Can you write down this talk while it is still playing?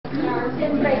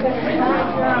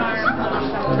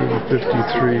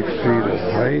153 feet of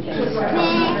height.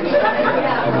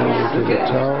 Over to the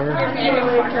tower.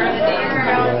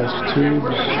 Glass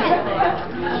tubes.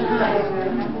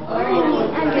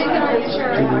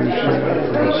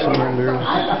 Cylinders.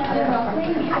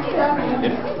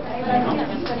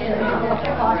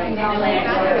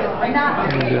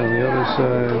 And down the other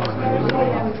side,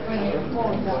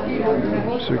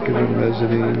 circular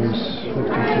mezzanines, 52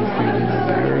 feet into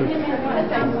the earth.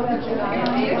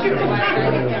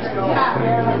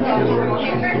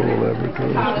 Control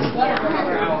laboratories,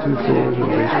 2 floors of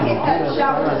basement.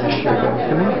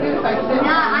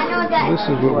 This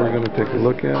is what we're going to take a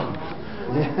look at.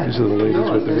 These are the ladies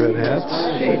with the red hats.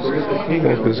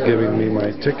 Beth is giving me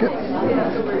my ticket,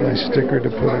 my sticker to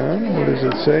put on. What does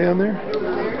it say on there?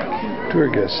 Tour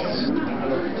guests.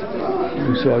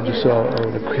 We just saw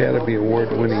an Academy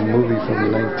Award-winning movie from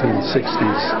the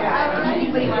 1960s.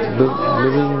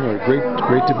 Living or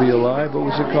Great to Be Alive. What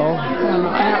was it called?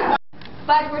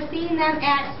 But we're seeing them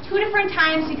at 2 different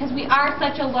times because we are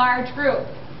such a large group.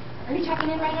 Are you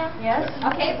checking in right now? Yes.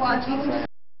 Okay. Well, 2,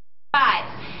 5.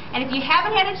 And if you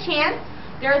haven't had a chance,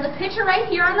 there is a picture right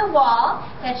here on the wall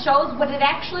that shows what it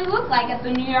actually looked like at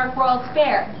the New York World's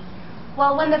Fair.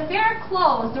 Well, when the fair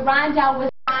closed, the Rondell was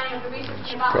trying to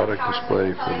research about product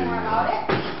display for the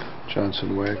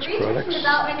Johnson Wax products.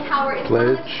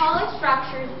 Pledge,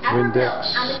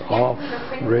 Windex, Off,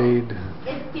 Raid,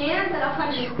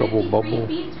 Scrubble Bubble,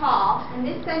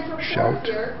 Shout,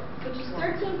 which is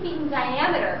 13 feet in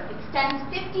diameter, extends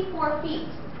 54 feet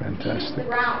to the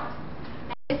ground.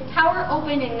 This tower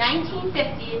opened in 1950,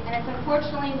 and it's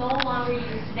unfortunately no longer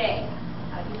used today.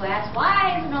 People ask,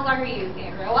 why is it no longer used,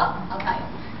 Andrew? Well, I'll tell you.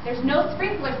 There's no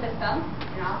sprinkler system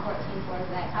in all 14 floors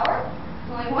of that tower.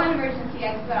 There's only one emergency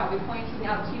exit I'll be pointing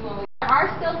out to you. There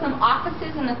are still some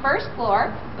offices in the first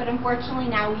floor, but unfortunately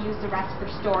now we use the rest for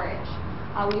storage.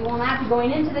 We will not be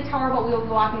going into the tower, but we will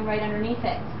be walking right underneath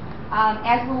it.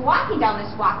 As we're walking down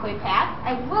this walkway path,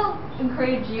 I will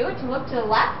encourage you to look to the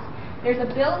left. There's a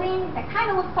building that kind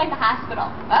of looks like a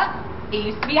hospital. It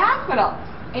used to be a hospital.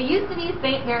 It used to be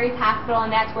St. Mary's Hospital,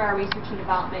 and that's where our research and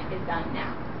development is done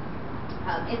now.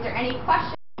 Is there any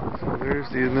questions? So there's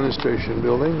the administration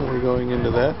building. We're going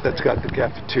into that. That's got the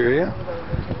cafeteria.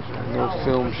 No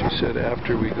film, she said,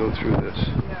 after we go through this.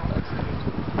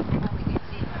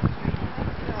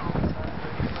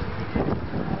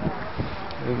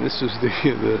 And this is the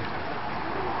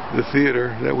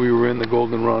theater that we were in, the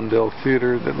Golden Rondell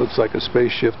Theater, that looks like a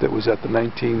spaceship that was at the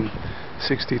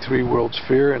 1963 World's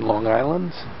Fair in Long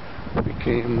Island. It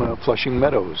became Flushing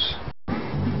Meadows.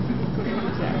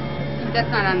 That's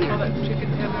not on there.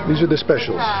 These are the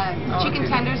specials.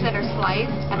 Chicken tenders that are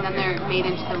sliced and then they're made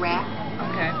into the wrap.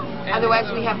 Okay.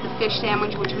 Otherwise, we have the fish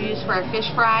sandwich, which we use for our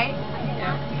fish fry.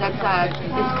 Yeah. That's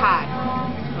it's cod.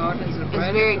 Oh, is it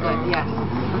It's very good. Yes.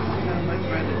 I don't like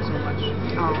breaded so much.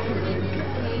 Oh.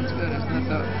 It's good, isn't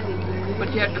it?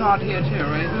 But you had cod here too,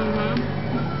 right?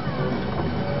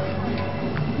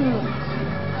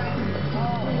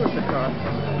 Where's the cod?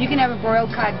 You can have a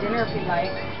broiled cod dinner if you like.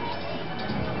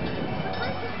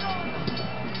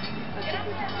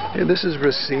 Yeah, this is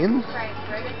Racine.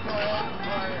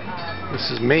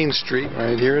 This is Main Street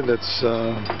right here. That's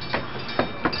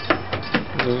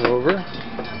going over.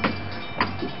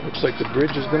 Looks like the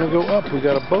bridge is going to go up. We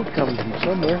got a boat coming from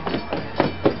somewhere.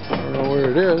 I don't know where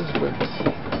it is, but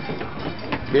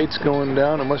gate's going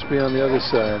down. It must be on the other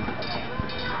side.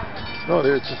 Oh,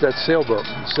 there's that sailboat.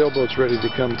 The sailboat's ready to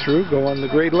come through. Go on the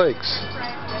Great Lakes.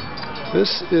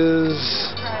 This is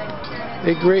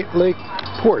a Great Lake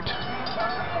port.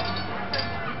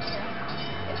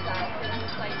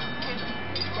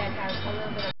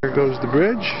 There goes the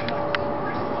bridge.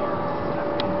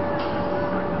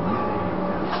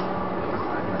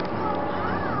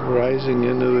 Rising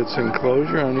into its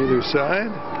enclosure on either side.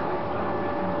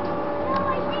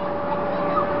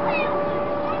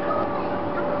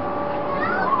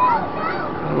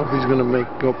 I don't know if he's going to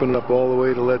open it up all the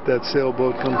way to let that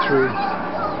sailboat come through.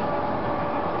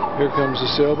 Here comes the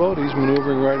sailboat. He's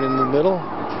maneuvering right in the middle.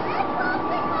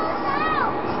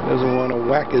 Doesn't want to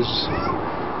whack his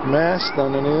mast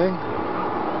on anything.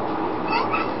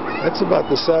 That's about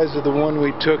the size of the one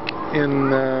we took in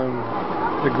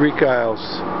the Greek Isles,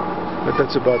 but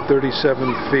that's about 37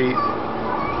 feet.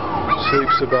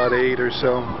 Sleeps about 8 or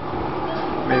so,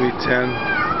 maybe 10.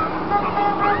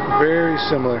 Very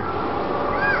similar.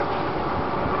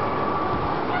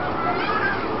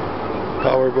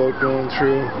 Powerboat going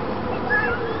through.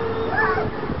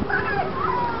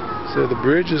 So the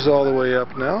bridge is all the way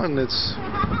up now, and it's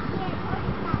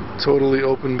totally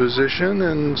open position,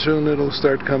 and soon it'll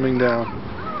start coming down.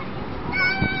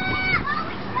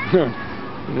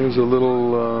 There's a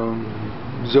little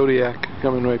Zodiac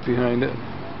coming right behind it.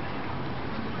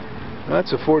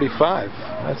 That's a 45.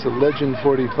 That's a Legend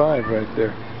 45 right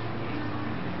there.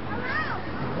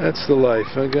 That's the life,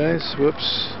 huh guys?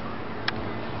 Whoops.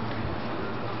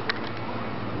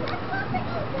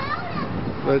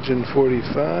 Legend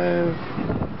 45,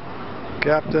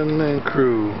 captain and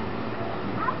crew.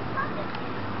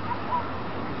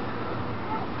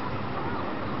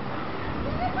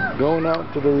 Going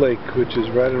out to the lake, which is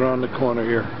right around the corner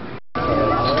here.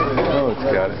 Oh, it's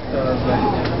got it.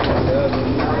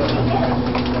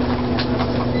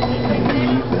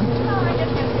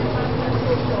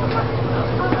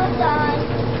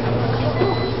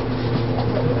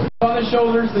 On the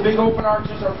shoulders, the big open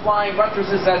arches are flying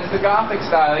buttresses. That's the Gothic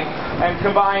styling, and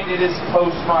combined it is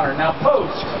postmodern. Now,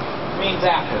 post means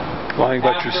after. Flying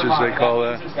buttresses, they call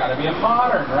that. It's got to be a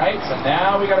modern, right? So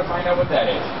now we got to find out what that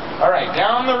is. All right,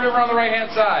 down the river on the right-hand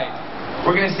side,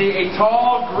 we're going to see a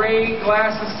tall, gray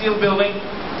glass and steel building.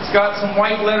 It's got some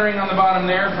white lettering on the bottom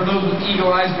there. For those with eagle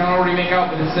eyes, you can already make out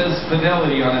that it says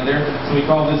Fidelity on it there. So we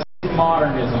call this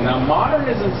modernism. Now,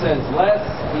 modernism says less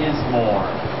is more.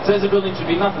 It says a building should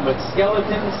be nothing but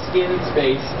skeleton, skin,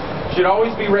 space. Should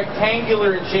always be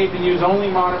rectangular in shape and use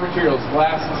only modern materials,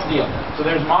 glass and steel. So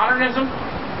there's modernism,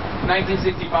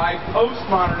 1965.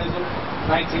 Postmodernism,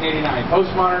 1989.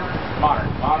 Postmodern, modern,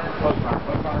 modern, postmodern,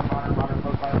 postmodern, modern, modern,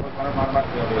 postmodern, postmodern, modern,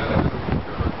 modern.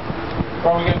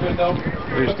 Before we get to it though,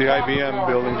 there's the IBM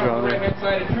buildings on there. Right-hand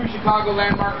side, a true Chicago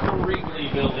landmark, the Wrigley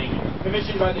Building,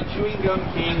 commissioned by the Chewing Gum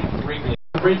King Wrigley.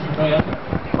 Bridge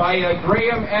by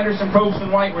Graham, Anderson, Probst, and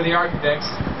White were the architects.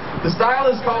 The style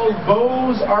is called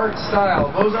Beaux-Art style.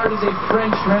 Beaux-Art is a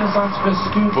French Renaissance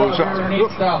festoon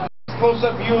style.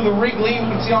 Close-up view of the Wrigley, you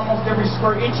can see almost every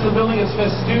square inch of the building is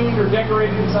festooned or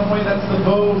decorated in some way. That's the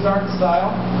Beaux-Art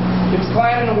style. It's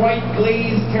clad in a white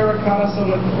glazed terracotta, so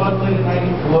when it's floodlit at night,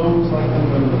 it glows like the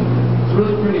moon. It's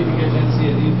really pretty if you get a chance to see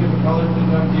it. These different colors, pink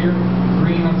on deer,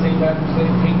 green on St. Patrick's Day,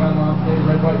 pink on Mount Day,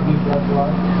 red, white, blue, red,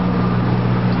 black.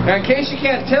 Now, in case you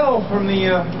can't tell from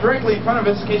the, directly in front of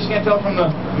us, in case you can't tell from the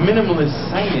minimalist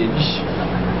signage,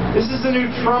 this is the new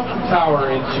Trump Tower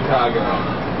in Chicago.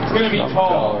 It's going to be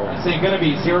tall. I say going to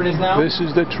be. See where it is now? This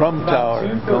is the Trump Tower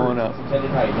going up. Intended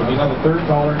height. It'll be another third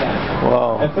taller than that.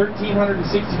 Wow. At 1,362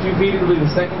 feet, it'll be the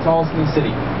second tallest in the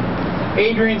city.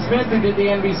 Adrian Smith, who did the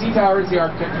NBC Tower, is the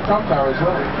architect of Trump Tower as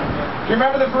well. Do you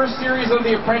remember the first series of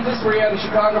The Apprentice where he had a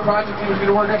Chicago project he was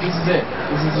going to work on? This is it.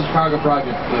 This is the Chicago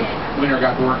project the winner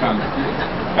got to work on.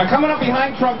 Now, coming up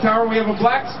behind Trump Tower, we have a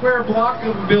black square block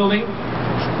of a building.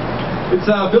 It's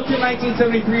built in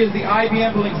 1973 as the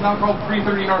IBM building. It's now called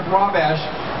 330 North Wabash,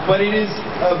 but it is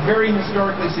a very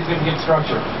historically significant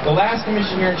structure. The last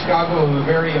commission here in Chicago of a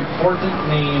very important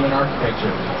name in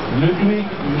architecture, Ludwig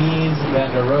Mies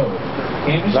van der Rohe.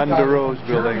 Van der Rohe's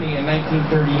building. Germany in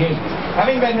 1938.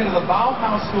 Having been head of the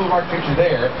Bauhaus School of Architecture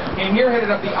there, came here headed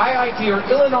up the IIT, or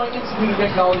Illinois Institute of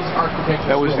Technology's architecture.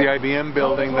 That was the IBM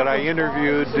building that I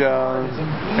interviewed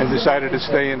and decided to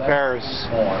stay in Paris.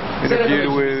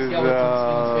 Interviewed with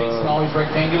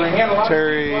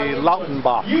Terry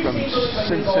Lautenbach from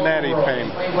Cincinnati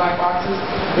fame.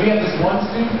 But he had this one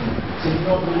student, so you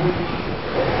know,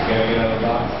 gotta get out of the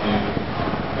box, dude.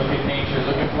 Look at nature,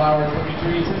 look at flowers, look at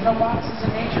trees. There's no boxes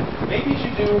in nature. Maybe you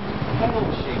should do pebble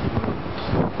shape.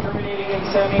 Terminating in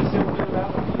semicircular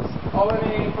valleys, all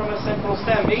emanating from a central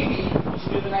stem. Maybe you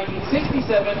should do the 1967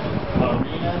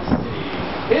 Arena City.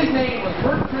 His name was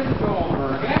Bertrand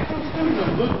Goldberg, an actual student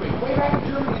of Ludwig, way back in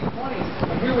Germany in the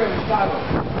 20s. And here we have in Chicago,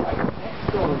 right next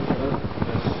door to each other,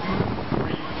 the student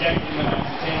rejecting the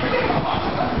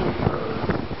 1910s.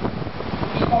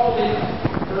 He called it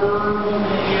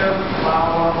Curvilinear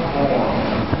Flower Form.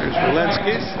 There's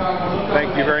Walensky's.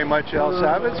 Thank you very much, Al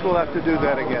Savitz. We'll have to do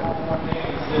that again.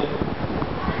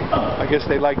 I guess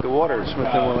they like the water,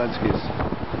 Smith & Walensky's.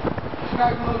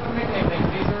 Chicago little nickname things.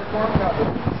 These are corn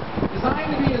covers.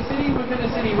 Designed to be a city within a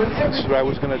city. This is where I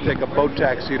was going to take a boat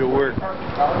taxi to work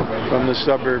from the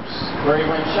suburbs.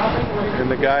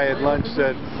 And the guy at lunch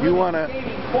said, you want to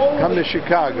come to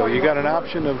Chicago? You got an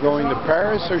option of going to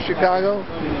Paris or Chicago?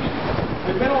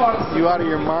 You out of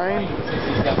your mind?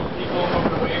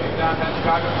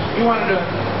 He wanted to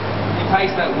entice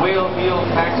that whale meal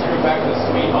tax crew back to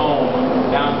sweet home,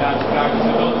 downtown Chicago. So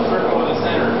build a circle with a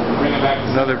center, bring it back to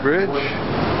another bridge.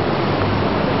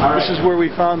 Right. This is where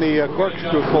we found the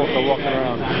corkscrew polka walking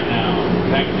around.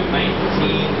 Back to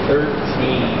 1913.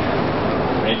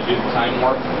 Ready to do the time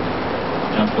warp?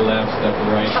 Jump to the left, step to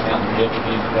the right, count the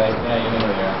gypsies, right? Yeah, you know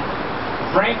where they are.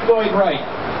 Frank Lloyd Wright.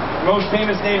 most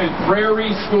famous name in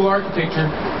Prairie School architecture,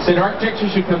 said architecture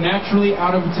should come naturally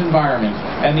out of its environment.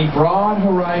 And the broad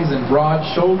horizon,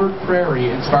 broad-shouldered prairie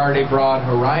inspired a broad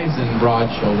horizon,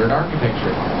 broad-shouldered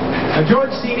architecture. Now, George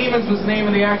C. Neiman's was the name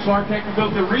of the actual architect who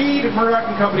built the Reed Murdoch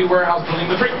 & Company warehouse building,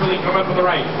 the brick building come up on the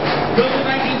right. Built in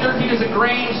 1913 as a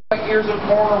grain, like ears of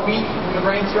corn or wheat from the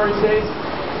grain storage days.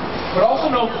 But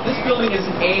also note that this building is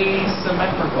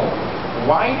asymmetrical.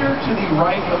 Wider to the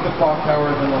right of the clock tower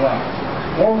than the left.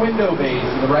 More window bays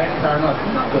to the right and tower left.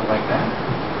 It's not built like that.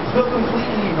 It's built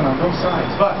completely even on both sides.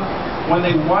 But when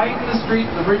they widened the street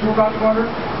and the bridge were about to go under,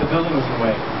 the building was in the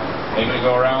way. They're going to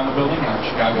go around the building. Now,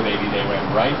 Chicago, baby, they went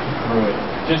right through it.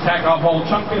 Just hack off a whole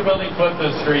chunk of the building, put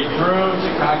the street through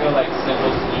Chicago like simple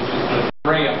solutions to it.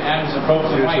 Graham, Anderson,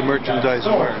 Probst, and White. Here's the merchandise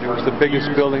mart. It was the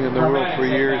biggest building in the world for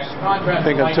years, I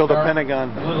think until the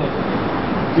Pentagon.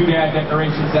 Doodad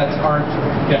decorations, that's Art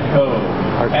Deco.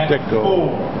 Art Deco.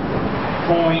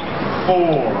 4.4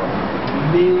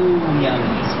 million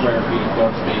square feet of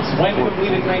floor space. When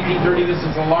completed in 1930, this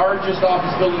is the largest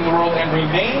office building in the world and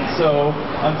remained so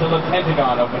until the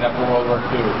Pentagon opened up for World War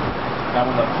II. Now,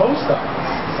 when the post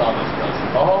office saw this place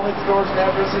with all its doors and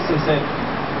addresses, they said,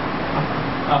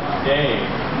 "Okay,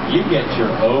 you get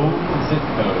your own zip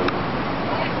code."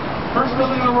 First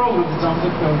building in the world with its own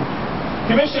zip code.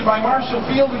 Commissioned by Marshall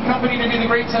Field and Company to be the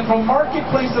great central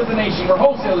marketplace of the nation, where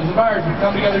wholesalers and buyers would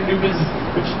come together to do business.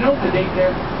 But you know the date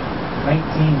there?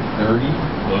 1930.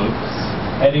 Whoops.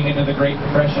 Heading into the Great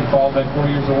Depression, followed by 4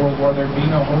 years of World War, there'd be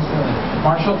no wholesaling.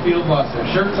 Marshall Field lost their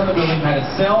shirts on the building, had to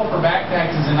sell for back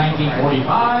taxes in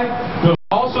 1945.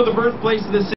 Also the birthplace of the city.